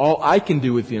uses it. All I can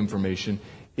do with the information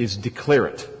is declare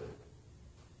it.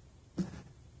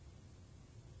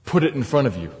 Put it in front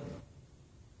of you.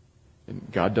 And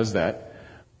God does that.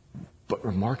 But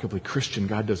remarkably, Christian,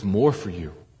 God does more for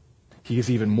you. He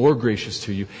is even more gracious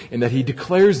to you in that He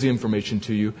declares the information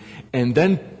to you and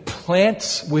then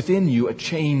plants within you a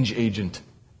change agent.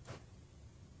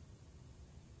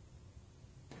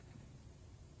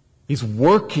 He's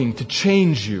working to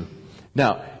change you.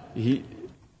 Now, in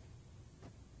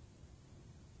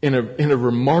a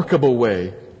remarkable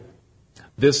way,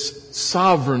 this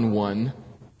sovereign one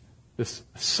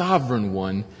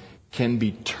can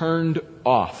be turned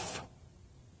off.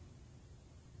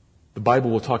 The Bible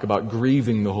will talk about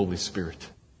grieving the Holy Spirit.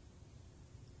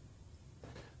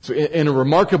 So in a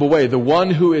remarkable way, the one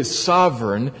who is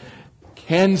sovereign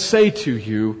can say to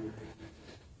you,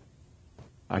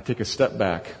 I take a step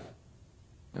back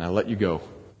and I let you go.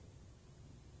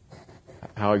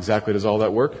 How exactly does all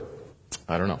that work?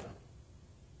 I don't know.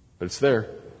 But it's there.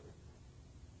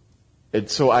 And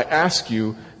so I ask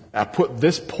you, I put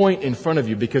this point in front of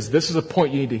you because this is a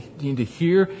point you need to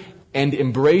hear and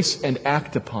embrace and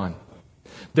act upon.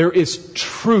 There is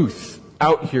truth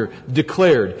out here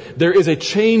declared. There is a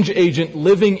change agent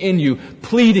living in you,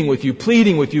 pleading with you,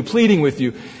 pleading with you, pleading with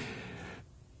you.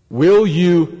 Will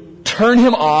you turn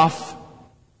him off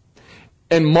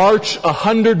and march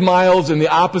 100 miles in the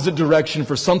opposite direction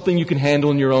for something you can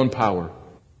handle in your own power?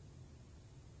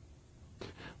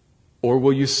 Or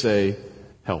will you say,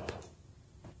 help?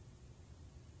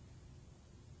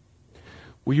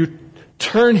 Will you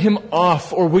turn him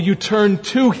off, or will you turn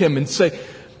to him and say,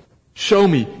 show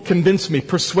me, convince me,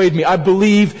 persuade me, I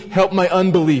believe, help my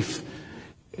unbelief?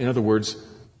 In other words,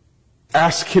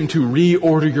 ask him to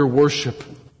reorder your worship.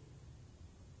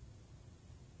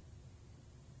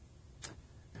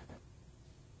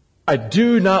 I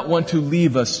do not want to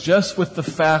leave us just with the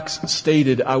facts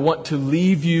stated. I want to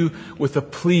leave you with a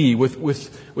plea,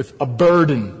 with a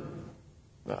burden.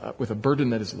 With a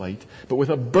burden that is light, but with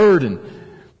a burden.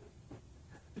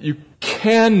 You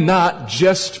cannot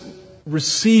just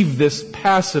receive this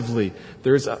passively.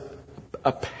 There is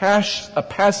a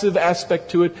passive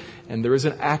aspect to it, and there is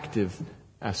an active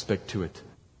aspect to it.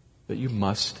 That you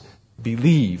must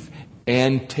believe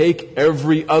and take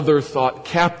every other thought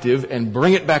captive and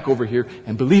bring it back over here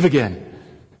and believe again.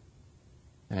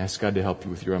 And ask God to help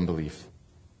you with your unbelief.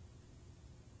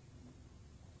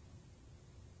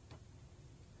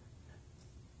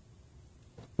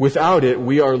 Without it,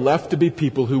 we are left to be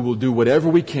people who will do whatever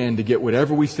we can to get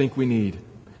whatever we think we need.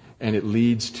 And it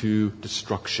leads to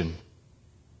destruction.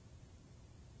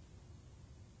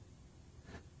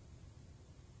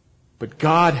 But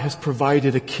God has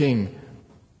provided a king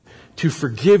to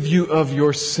forgive you of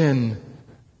your sin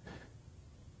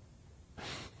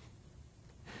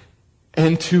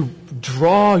and to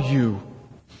draw you,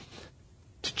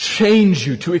 to change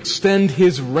you, to extend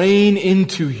His reign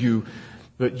into you.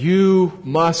 But you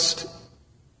must,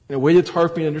 in a way that's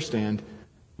hard for me to understand,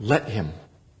 let Him.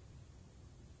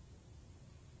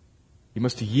 You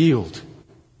must yield.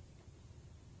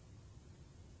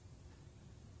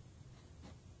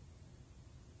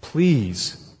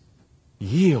 Please,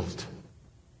 yield.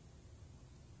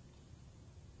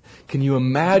 Can you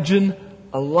imagine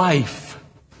a life?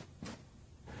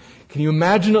 Can you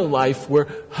imagine a life where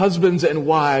husbands and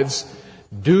wives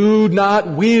do not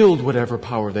wield whatever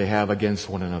power they have against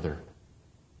one another,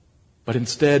 but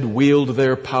instead wield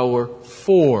their power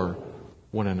for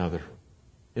one another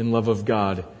in love of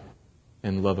God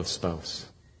and love of spouse?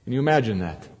 Can you imagine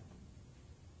that?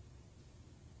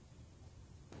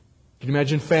 Can you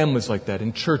imagine families like that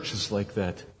and churches like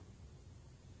that?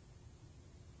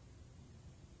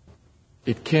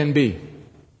 It can be.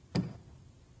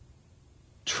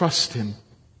 Trust Him.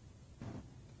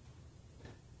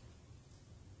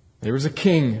 There was a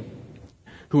king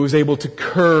who was able to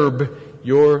curb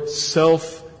your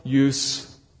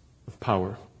self-use of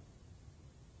power.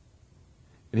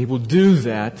 And He will do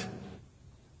that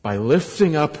by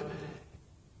lifting up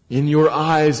in your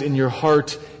eyes, in your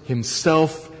heart,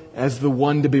 Himself as the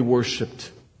one to be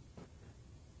worshipped.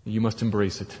 You must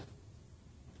embrace it.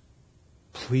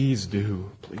 Please do.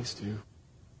 Please do.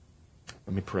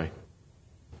 Let me pray.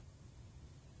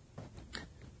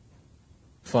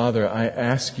 Father, I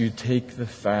ask you take the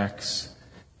facts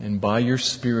and by your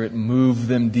Spirit move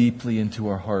them deeply into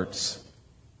our hearts.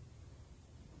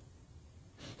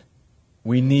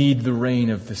 We need the reign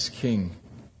of this King.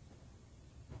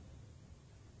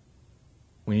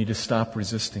 We need to stop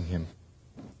resisting Him.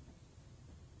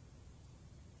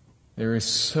 There is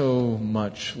so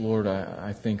much, Lord,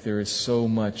 I think there is so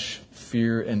much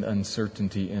fear and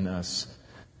uncertainty in us.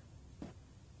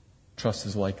 Trust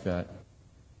is like that.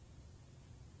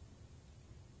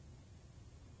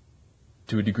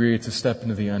 To a degree, it's a step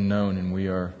into the unknown, and we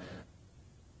are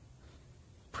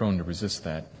prone to resist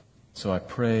that. So I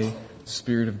pray,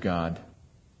 Spirit of God,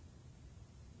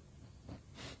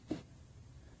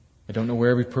 I don't know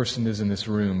where every person is in this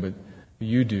room, but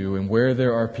you do, and where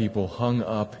there are people hung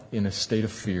up in a state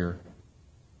of fear,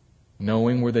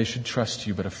 knowing where they should trust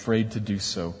you but afraid to do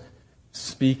so,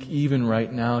 speak even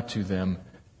right now to them,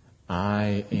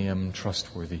 I am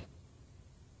trustworthy.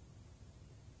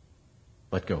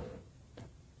 Let go.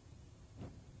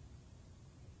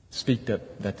 Speak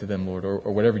that to them, Lord,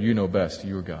 or whatever you know best,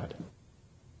 you are God.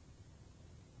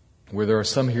 Where there are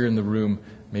some here in the room,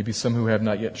 maybe some who have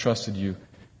not yet trusted you,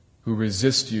 who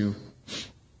resist you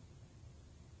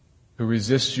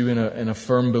in a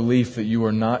firm belief that you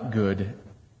are not good,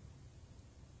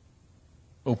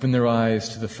 open their eyes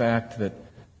to the fact that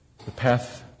the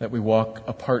path that we walk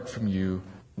apart from you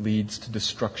leads to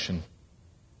destruction.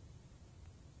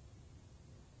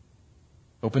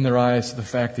 Open their eyes to the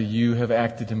fact that you have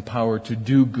acted in power to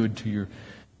do good to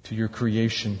your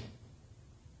creation,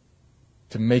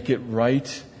 to make it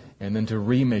right and then to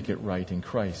remake it right in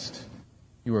Christ.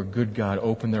 You are a good God.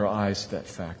 Open their eyes to that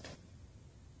fact.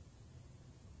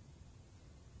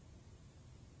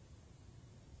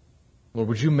 Lord,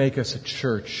 would you make us a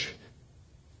church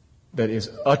that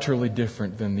is utterly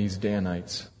different than these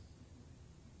Danites,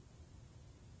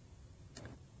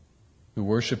 who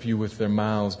worship you with their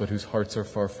mouths but whose hearts are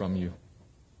far from you.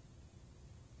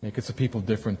 Make us a people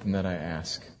different than that, I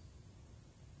ask.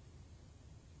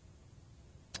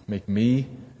 Make me,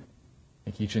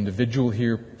 make each individual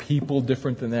here people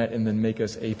different than that, and then make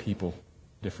us a people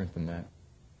different than that.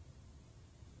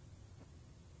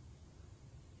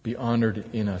 Be honored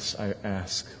in us, I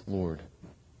ask, Lord.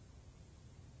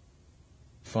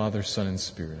 Father, Son, and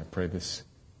Spirit, I pray this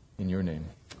in your name.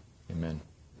 Amen.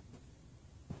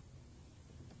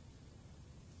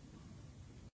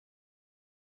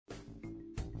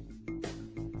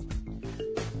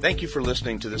 Thank you for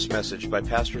listening to this message by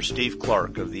Pastor Steve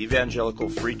Clark of the Evangelical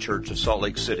Free Church of Salt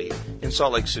Lake City in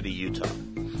Salt Lake City, Utah.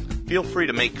 Feel free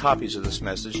to make copies of this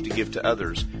message to give to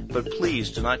others, but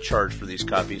please do not charge for these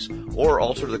copies or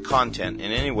alter the content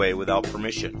in any way without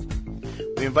permission.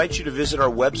 We invite you to visit our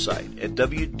website at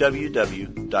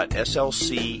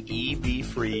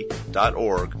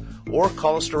www.slcevfree.org or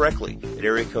call us directly at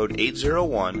area code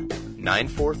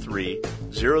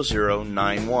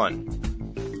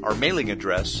 801-943-0091. Our mailing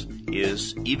address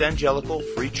is Evangelical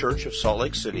Free Church of Salt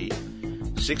Lake City,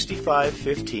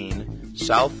 6515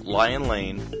 South Lion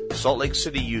Lane, Salt Lake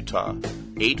City, Utah,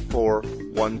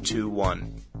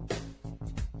 84121.